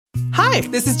Hi,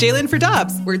 this is Jalen for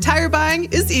Dobbs, where tire buying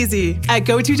is easy. At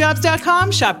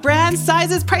GoToDobbs.com, shop brands,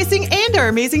 sizes, pricing, and our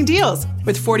amazing deals.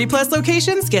 With 40-plus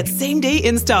locations, get same-day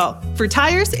install. For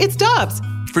tires, it's Dobbs.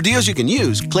 For deals you can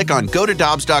use, click on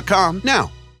GoToDobbs.com now.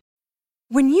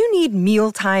 When you need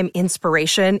mealtime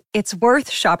inspiration, it's worth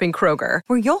shopping Kroger,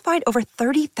 where you'll find over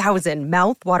 30,000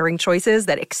 mouth-watering choices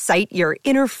that excite your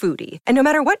inner foodie. And no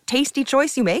matter what tasty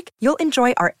choice you make, you'll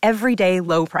enjoy our everyday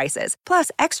low prices, plus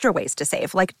extra ways to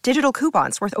save, like digital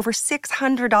coupons worth over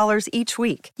 $600 each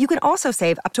week. You can also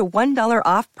save up to $1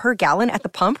 off per gallon at the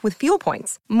pump with fuel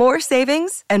points. More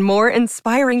savings and more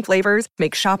inspiring flavors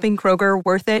make shopping Kroger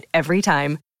worth it every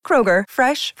time. Kroger,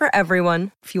 fresh for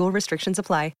everyone. Fuel restrictions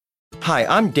apply. Hi,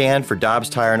 I'm Dan for Dobbs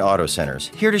Tire and Auto Centers,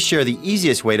 here to share the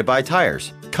easiest way to buy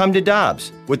tires. Come to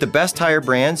Dobbs. With the best tire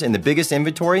brands and the biggest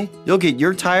inventory, you'll get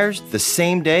your tires the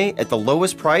same day at the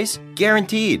lowest price,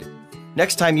 guaranteed.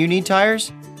 Next time you need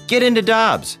tires, get into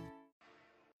Dobbs.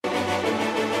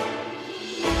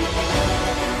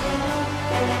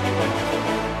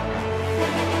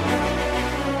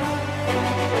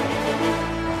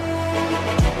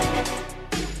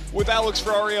 With Alex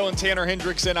Ferrario and Tanner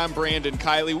Hendrickson, I'm Brandon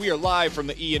Kiley. We are live from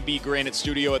the E&B Granite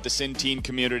Studio at the Centene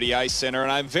Community Ice Center,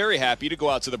 and I'm very happy to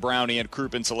go out to the Brownie and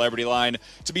Crouppen Celebrity Line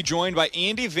to be joined by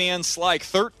Andy Van Slyke,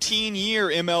 13-year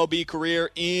MLB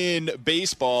career in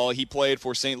baseball. He played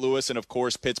for St. Louis and, of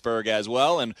course, Pittsburgh as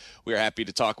well, and we are happy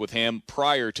to talk with him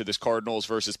prior to this Cardinals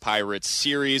versus Pirates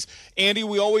series. Andy,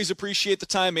 we always appreciate the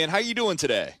time, man. How you doing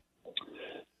today?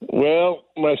 Well,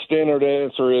 my standard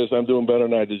answer is I'm doing better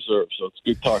than I deserve, so it's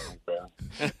good talking,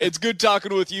 man. It's good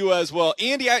talking with you as well.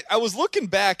 Andy, I was looking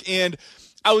back, and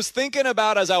I was thinking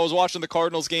about, as I was watching the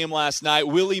Cardinals game last night,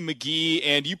 Willie McGee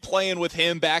and you playing with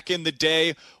him back in the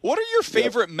day. What are your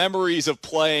favorite memories of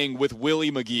playing with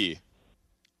Willie McGee?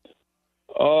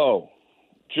 Oh,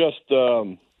 just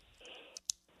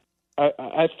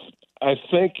I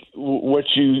think what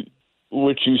you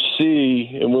see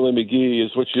in Willie McGee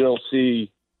is what you don't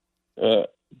see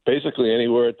basically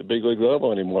anywhere at the big league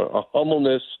level anymore. A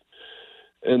humbleness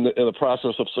in the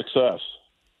process of success,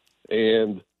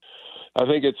 and I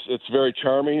think it's very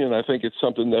charming, and I think it's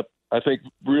something that I think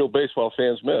real baseball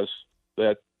fans miss.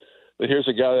 That here's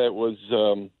a guy that was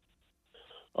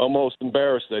almost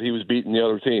embarrassed that he was beating the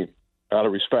other team out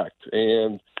of respect,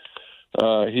 and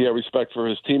he had respect for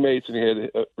his teammates and he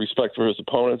had respect for his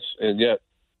opponents, and yet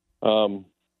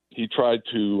he tried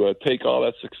to take all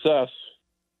that success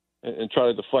and try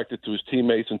to deflect it to his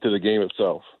teammates and to the game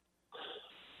itself.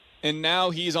 And now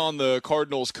he's on the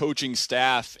Cardinals coaching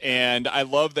staff, and I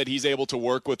love that he's able to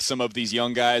work with some of these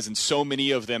young guys, and so many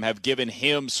of them have given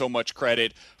him so much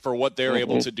credit for what they're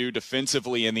able to do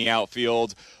defensively in the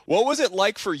outfield. What was it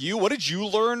like for you? What did you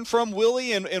learn from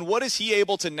Willie, and what is he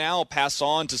able to now pass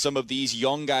on to some of these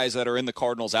young guys that are in the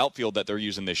Cardinals outfield that they're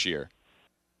using this year?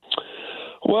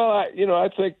 Well, I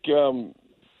think,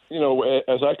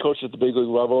 as I coached at the big league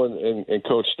level and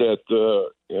coached at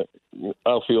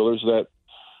outfielders, that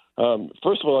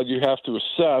first of all, you have to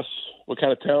assess what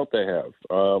kind of talent they have,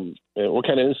 and what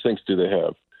kind of instincts do they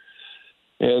have.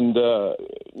 And,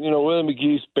 Willie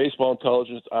McGee's baseball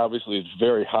intelligence obviously is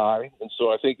very high. And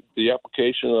so I think the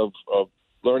application of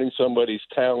learning somebody's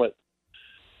talent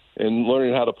and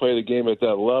learning how to play the game at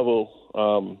that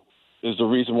level is the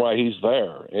reason why he's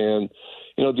there. And,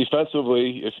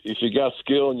 defensively, if you got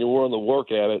skill and you're willing to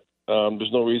work at it,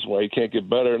 there's no reason why he can't get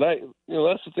better. And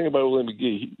that's the thing about Willie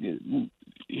McGee.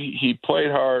 He played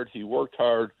hard, he worked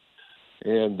hard,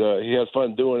 and he had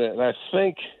fun doing it. And I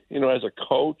think, as a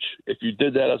coach, if you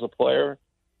did that as a player,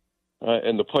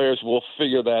 and the players will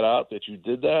figure that out, that you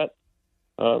did that,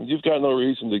 you've got no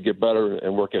reason to get better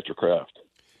and work at your craft.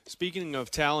 Speaking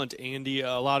of talent, Andy,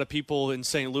 a lot of people in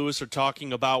St. Louis are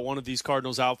talking about one of these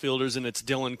Cardinals outfielders, and it's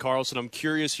Dylan Carlson. I'm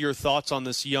curious your thoughts on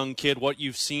this young kid, what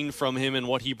you've seen from him and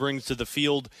what he brings to the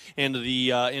field and to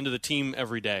the team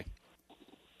every day.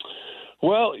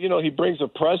 Well, he brings a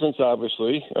presence,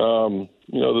 obviously.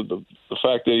 The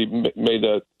fact that he made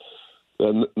that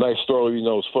nice story,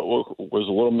 his footwork was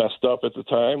a little messed up at the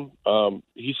time.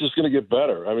 He's just going to get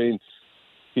better. I mean,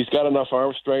 he's got enough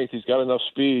arm strength, he's got enough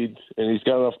speed, and he's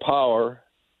got enough power.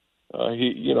 And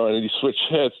he switch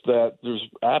hits that there's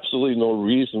absolutely no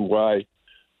reason why.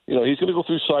 He's going to go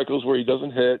through cycles where he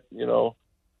doesn't hit.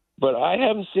 But I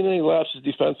haven't seen any lapses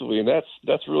defensively, and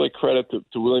that's really credit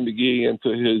to Willie McGee and to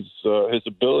his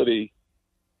ability.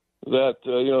 That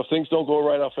if things don't go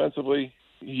right offensively,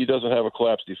 he doesn't have a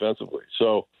collapse defensively.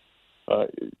 So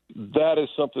that is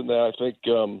something that I think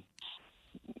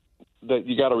that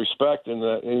you got to respect, and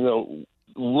that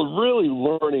really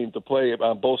learning to play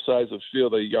on both sides of the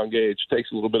field at a young age.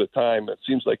 Takes a little bit of time. It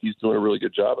seems like he's doing a really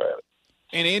good job at it.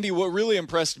 And Andy, what really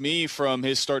impressed me from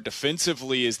his start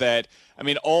defensively is that, I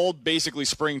mean, all basically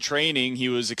spring training, he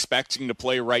was expecting to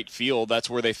play right field. That's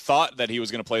where they thought that he was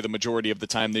going to play the majority of the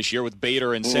time this year with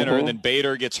Bader in center. And then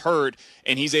Bader gets hurt,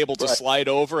 and he's able to slide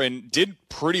over and did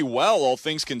pretty well, all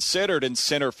things considered, in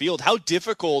center field. How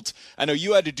difficult, I know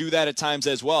you had to do that at times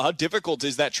as well, how difficult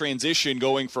is that transition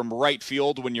going from right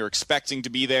field when you're expecting to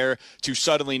be there to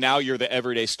suddenly now you're the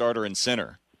everyday starter in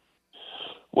center?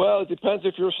 Well, it depends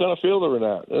if you're a center fielder or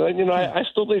not. And, I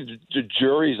still think the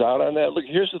jury's out on that. Look,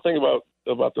 here's the thing about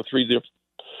the three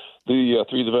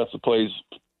defensive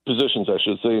positions, I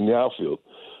should say, in the outfield.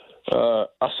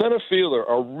 A center fielder,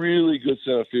 a really good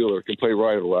center fielder, can play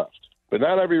right or left. But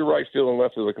not every right fielder and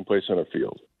left fielder can play center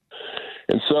field.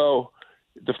 And so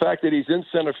the fact that he's in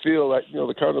center field,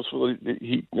 the Cardinals, that's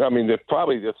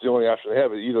the only option they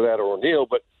have, either that or O'Neill.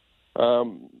 But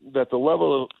that the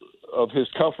level of his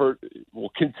comfort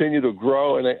will continue to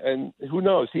grow, and who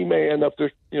knows, he may end up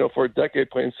there, for a decade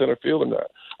playing center field or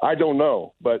not. I don't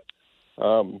know, but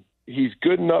he's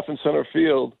good enough in center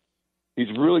field. He's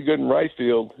really good in right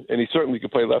field, and he certainly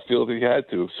could play left field if he had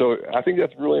to. So I think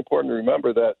that's really important to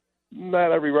remember that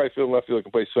not every right field and left fielder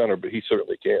can play center, but he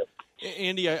certainly can.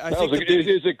 Andy, I think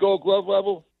is it Gold Glove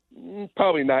level?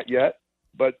 Probably not yet,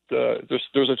 but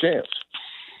there's a chance.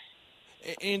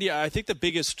 Andy, I think the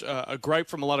biggest gripe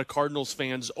from a lot of Cardinals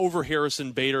fans over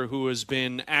Harrison Bader, who has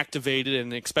been activated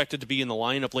and expected to be in the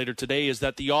lineup later today, is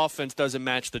that the offense doesn't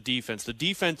match the defense. The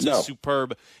defense is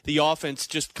superb. The offense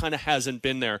just kind of hasn't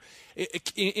been there.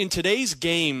 In today's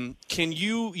game, can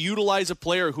you utilize a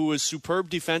player who is superb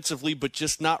defensively but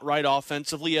just not right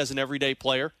offensively as an everyday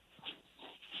player?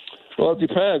 Well, it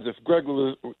depends. If Greg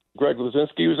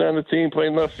Luzinski was on the team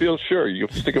playing left field, sure, you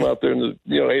can stick him out there in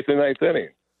the 8th and 9th inning.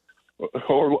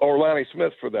 Or Lonnie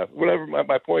Smith for that. Whatever.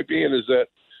 My point being is that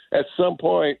at some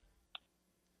point,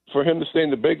 for him to stay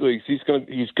in the big leagues, he's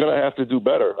gonna have to do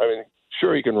better. I mean,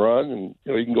 sure, he can run and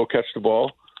he can go catch the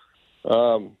ball.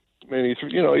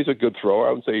 He's a good thrower. I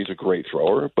wouldn't say he's a great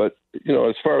thrower, but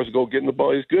as far as getting the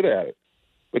ball, he's good at it.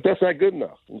 But that's not good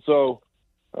enough. And so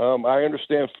I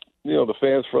understand the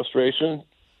fans' frustration.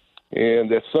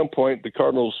 And at some point, the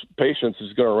Cardinals' patience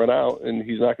is going to run out, and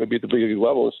he's not going to be at the big league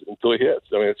level until he hits.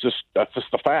 I mean, that's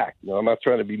just a fact. I'm not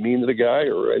trying to be mean to the guy,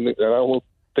 and I don't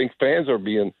think fans are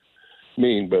being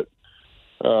mean, but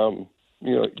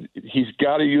he's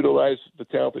got to utilize the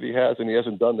talent that he has, and he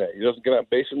hasn't done that. He doesn't get on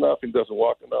base enough, he doesn't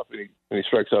walk enough, and he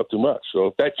strikes out too much. So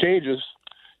if that changes,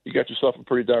 you got yourself a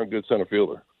pretty darn good center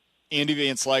fielder. Andy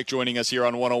Van Slyke joining us here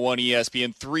on 101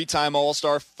 ESPN. 3-time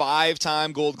All-Star,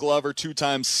 5-time Gold Glover,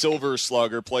 2-time Silver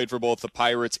Slugger, played for both the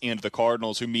Pirates and the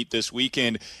Cardinals, who meet this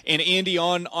weekend. And Andy,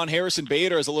 on Harrison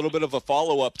Bader, as a little bit of a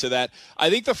follow-up to that, I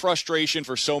think the frustration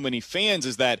for so many fans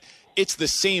is that it's the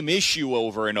same issue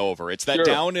over and over. It's that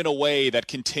down and away that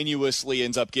continuously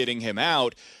ends up getting him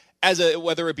out.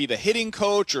 Whether it be the hitting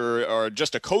coach or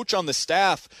just a coach on the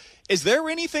staff, is there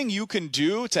anything you can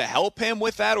do to help him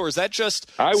with that, or is that just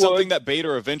something that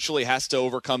Bader eventually has to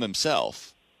overcome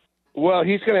himself? Well,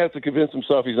 he's going to have to convince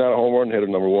himself he's not a home run hitter,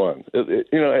 number one.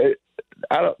 In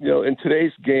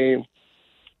today's game,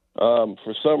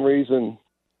 for some reason,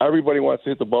 everybody wants to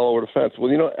hit the ball over the fence.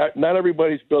 Well, not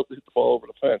everybody's built to hit the ball over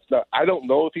the fence. Now, I don't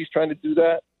know if he's trying to do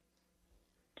that,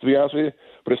 to be honest with you,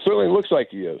 but it certainly looks like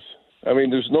he is. I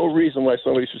mean, there's no reason why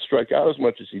somebody should strike out as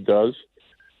much as he does.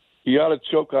 He ought to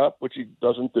choke up, which he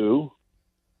doesn't do.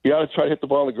 He ought to try to hit the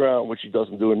ball on the ground, which he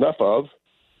doesn't do enough of.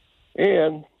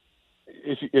 And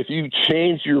if you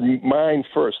change your mind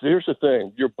first, here's the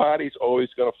thing. Your body's always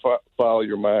going to follow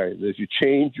your mind. If you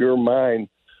change your mind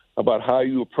about how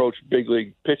you approach big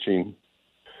league pitching,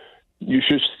 you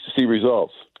should see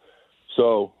results.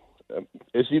 So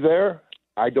is he there?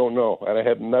 I don't know. And I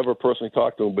have never personally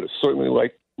talked to him, but it certainly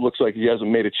looks like he hasn't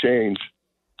made a change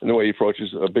in the way he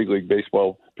approaches a big league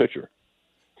baseball pitcher.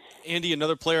 Andy,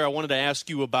 another player I wanted to ask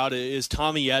you about is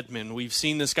Tommy Edman. We've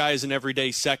seen this guy as an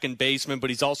everyday second baseman,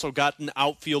 but he's also gotten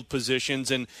outfield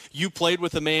positions. And you played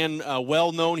with a man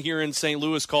well known here in St.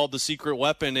 Louis called the secret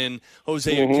weapon in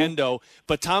Jose Oquendo.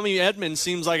 But Tommy Edman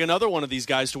seems like another one of these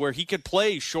guys to where he could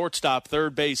play shortstop,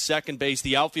 third base, second base,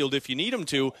 the outfield if you need him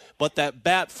to, but that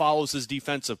bat follows his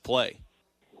defensive play.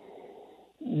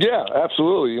 Yeah,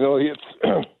 absolutely.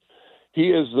 He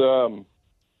is.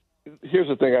 Here's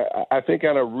the thing. I think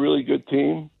on a really good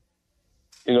team,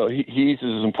 he's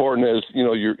as important as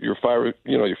your 5,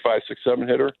 your 5, 6, 7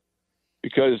 hitter,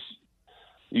 because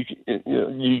you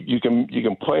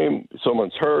can play him.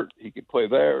 Someone's hurt, he can play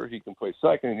there. He can play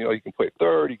second. He can play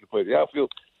third. He can play the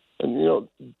outfield. And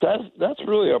that's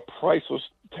really a priceless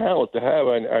talent to have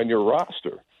on your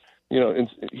roster. And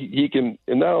he can,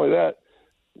 and not only that,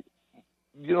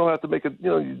 you don't have to make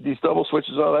these double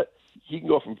switches and all that. He can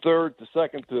go from third to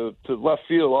second to left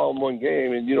field all in one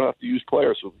game, and you don't have to use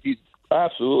players. So he's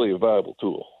absolutely a valuable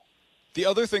tool. The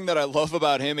other thing that I love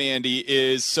about him, Andy,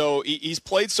 is he's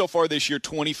played so far this year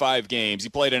 25 games. He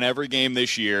played in every game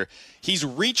this year. He's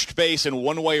reached base in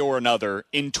one way or another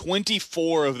in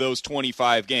 24 of those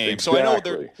 25 games. Exactly. So I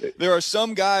know there are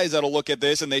some guys that'll look at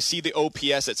this and they see the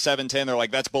OPS at 710. They're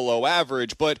like, that's below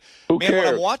average. But, man, when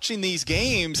I'm watching these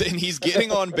games and he's getting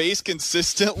on base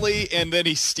consistently and then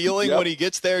he's stealing when he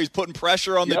gets there, he's putting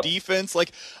pressure on the defense.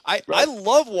 Like, I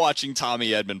love watching Tommy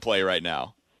Edman play right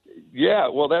now. Yeah,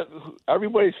 well,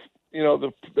 everybody's,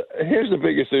 here's the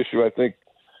biggest issue, I think,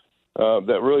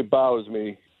 that really bothers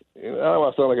me. I don't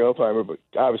want to sound like an old-timer, but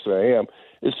obviously I am,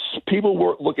 is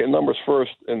people look at numbers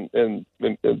first and they're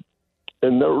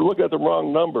looking at the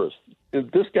wrong numbers.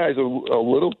 This guy's a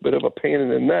little bit of a pain in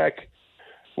the neck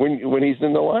when he's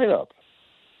in the lineup.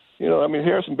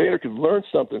 Harrison Bader could learn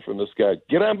something from this guy.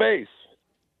 Get on base.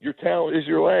 Your talent is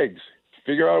your legs.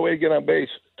 Figure out a way to get on base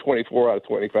 24 out of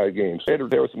 25 games.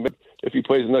 Harrison, if he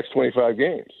plays the next 25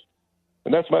 games.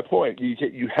 And that's my point.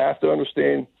 You have to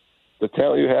understand the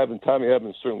talent you have, and Tommy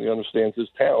Edman certainly understands his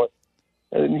talent.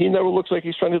 And he never looks like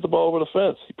he's trying to hit the ball over the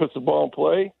fence. He puts the ball in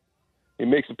play. He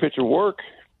makes the pitcher work.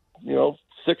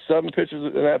 6, 7 pitches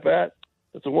in that bat.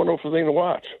 It's a wonderful thing to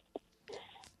watch.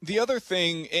 The other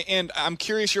thing, and I'm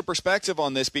curious your perspective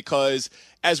on this, because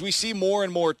as we see more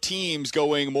and more teams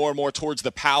going more and more towards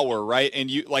the power, right?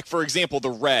 And for example,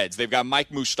 the Reds, they've got Mike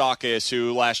Moustakas,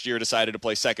 who last year decided to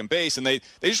play second base, and they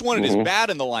just wanted his bat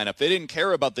in the lineup. They didn't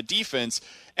care about the defense.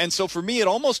 And so for me, it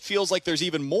almost feels like there's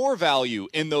even more value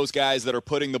in those guys that are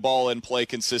putting the ball in play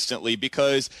consistently,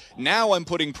 because now I'm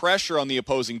putting pressure on the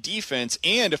opposing defense.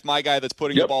 And if my guy that's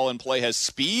putting the ball in play has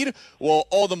speed, well,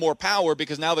 all the more power,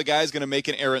 because now the guy's going to make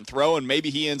an errant throw, and maybe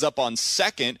he ends up on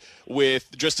second with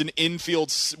just an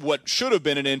infield, what should have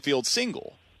been an infield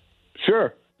single.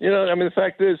 Sure. The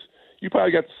fact is, you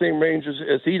probably got the same range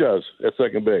as he does at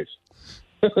second base.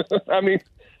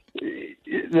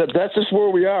 That's just where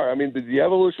we are. The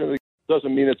evolution of the game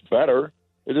doesn't mean it's better.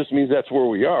 It just means that's where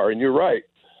we are. And you're right.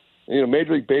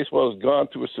 Major League Baseball has gone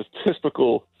to a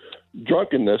statistical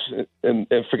drunkenness and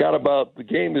forgot about the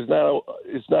game is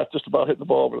not just about hitting the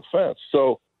ball over the fence.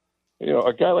 So,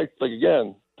 a guy like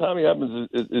again, Tommy Edman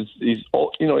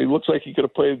he looks like he could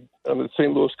have played on the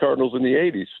St. Louis Cardinals in the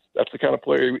 80s. That's the kind of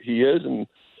player he is, and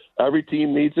every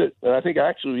team needs it. And I think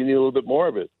actually we need a little bit more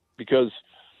of it, because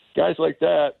guys like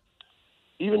that,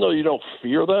 even though you don't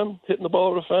fear them hitting the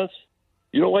ball over the fence,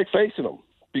 you don't like facing them,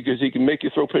 because he can make you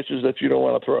throw pitches that you don't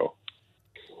want to throw.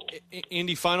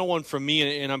 Andy, final one from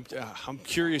me, and I'm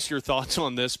curious your thoughts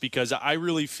on this, because I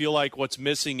really feel like what's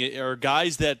missing are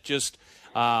guys that just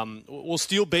will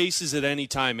steal bases at any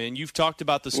time. And you've talked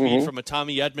about the speed from a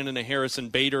Tommy Edman and a Harrison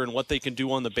Bader and what they can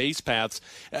do on the base paths.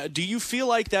 Do you feel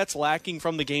like that's lacking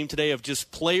from the game today, of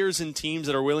just players and teams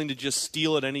that are willing to just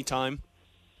steal at any time?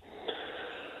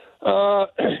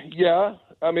 Yeah.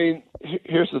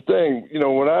 Here's the thing.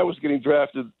 When I was getting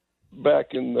drafted back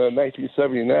in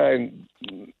 1979,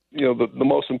 the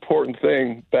most important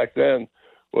thing back then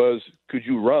was, could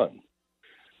you run?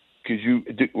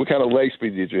 What kind of leg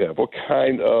speed did you have? What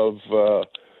kind of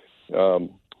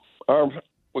arm?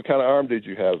 What kind of arm did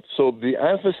you have? So the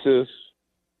emphasis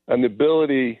on the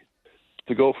ability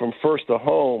to go from first to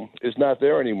home is not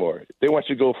there anymore. They want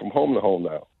you to go from home to home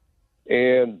now.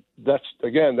 And that's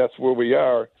where we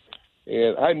are.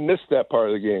 And I missed that part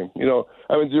of the game. There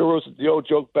was the old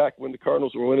joke back when the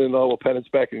Cardinals were winning all the pennants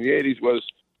back in the 80s was,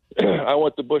 I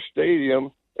went to Busch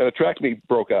Stadium and a track meet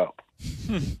broke out.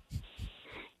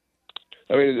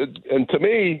 And to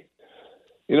me,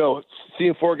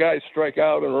 seeing 4 guys strike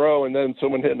out in a row and then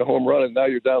someone hitting a home run and now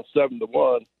you're down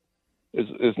 7-1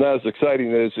 is not as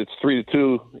exciting as it's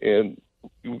 3-2. And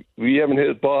we haven't hit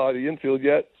the ball out of the infield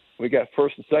yet. We got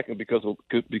first and second because of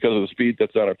the speed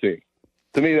that's on our team.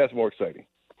 To me, that's more exciting.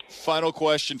 Final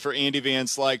question for Andy Van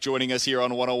Slyke, joining us here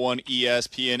on 101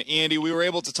 ESPN. Andy, we were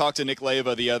able to talk to Nick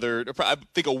Leyva I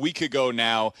think a week ago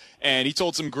now, and he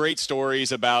told some great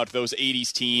stories about those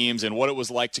 80s teams and what it was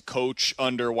like to coach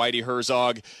under Whitey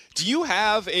Herzog. Do you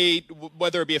have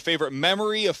whether it be a favorite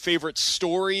memory, a favorite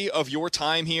story of your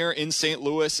time here in St.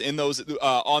 Louis in those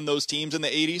on those teams in the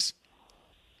 80s?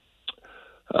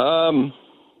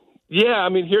 Yeah,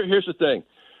 here's the thing.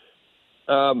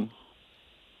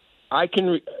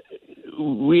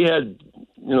 We had,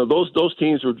 those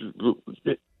teams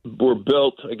were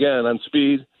built again on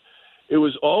speed. It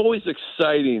was always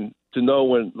exciting to know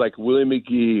when, like Willie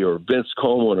McGee or Vince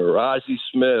Coleman or Ozzie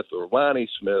Smith or Lonnie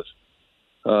Smith,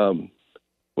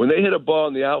 when they hit a ball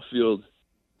in the outfield,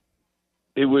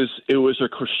 it was a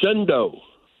crescendo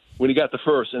when he got the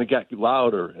first, and it got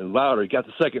louder and louder. He got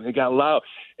the second, and it got loud,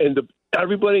 and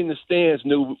everybody in the stands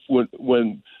knew when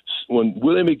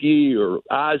Willie McGee or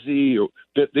Ozzie or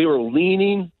they were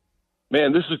leaning,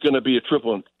 man, this is going to be a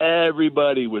triple, and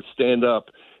everybody would stand up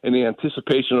in the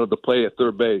anticipation of the play at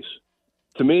third base.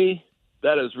 To me,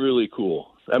 that is really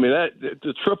cool. I mean,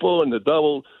 the triple and the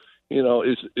double,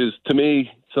 is to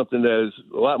me something that is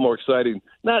a lot more exciting.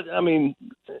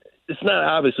 It's not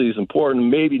obviously as important,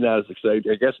 maybe not as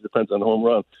exciting. I guess it depends on the home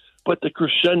run. But the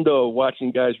crescendo of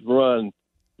watching guys run,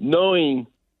 knowing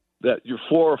that you're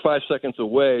 4 or 5 seconds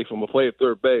away from a play at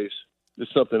third base, is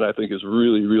something I think is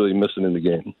really, really missing in the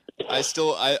game.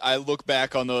 I look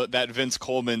back on that Vince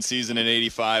Coleman season in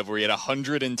 '85 where he had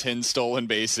 110 stolen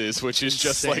bases, which is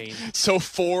just like so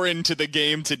foreign to the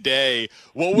game today.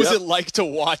 What was it like to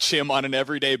watch him on an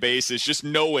everyday basis, just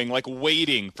knowing, like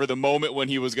waiting for the moment when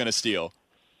he was going to steal?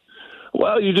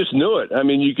 Well, you just knew it. I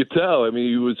mean, you could tell. I mean,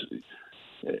 he was.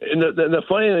 And the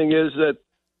funny thing is that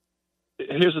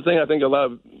here's the thing I think a lot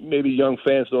of maybe young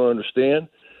fans don't understand.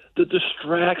 The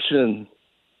distraction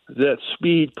that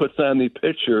speed puts on the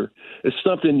pitcher is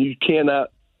something you cannot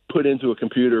put into a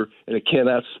computer, and it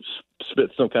cannot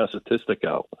spit some kind of statistic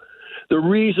out. The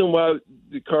reason why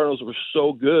the Cardinals were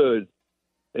so good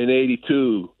in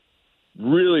 '82,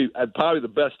 really probably the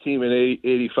best team in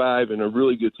 '85 and a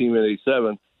really good team in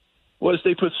 '87, was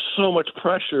they put so much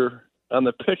pressure on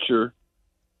the pitcher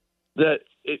that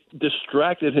it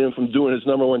distracted him from doing his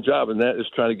number one job, and that is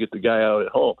trying to get the guy out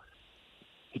at home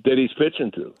that he's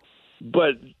pitching to.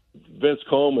 But Vince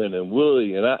Coleman and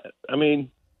Willie, and I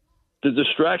mean, the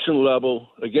distraction level,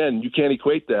 again, you can't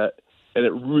equate that, and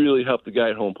it really helped the guy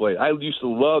at home plate. I used to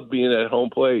love being at home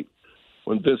plate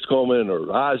when Vince Coleman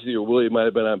or Ozzie or Willie might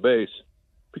have been on base,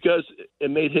 because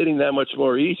it made hitting that much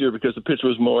more easier because the pitcher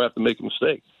was more apt to make a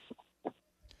mistake.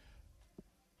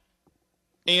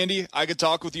 Andy, I could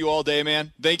talk with you all day,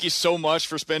 man. Thank you so much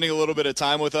for spending a little bit of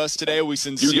time with us today. We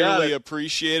sincerely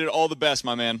appreciate it. All the best,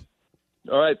 my man.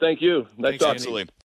 All right, thank you. Nice talking. Absolutely.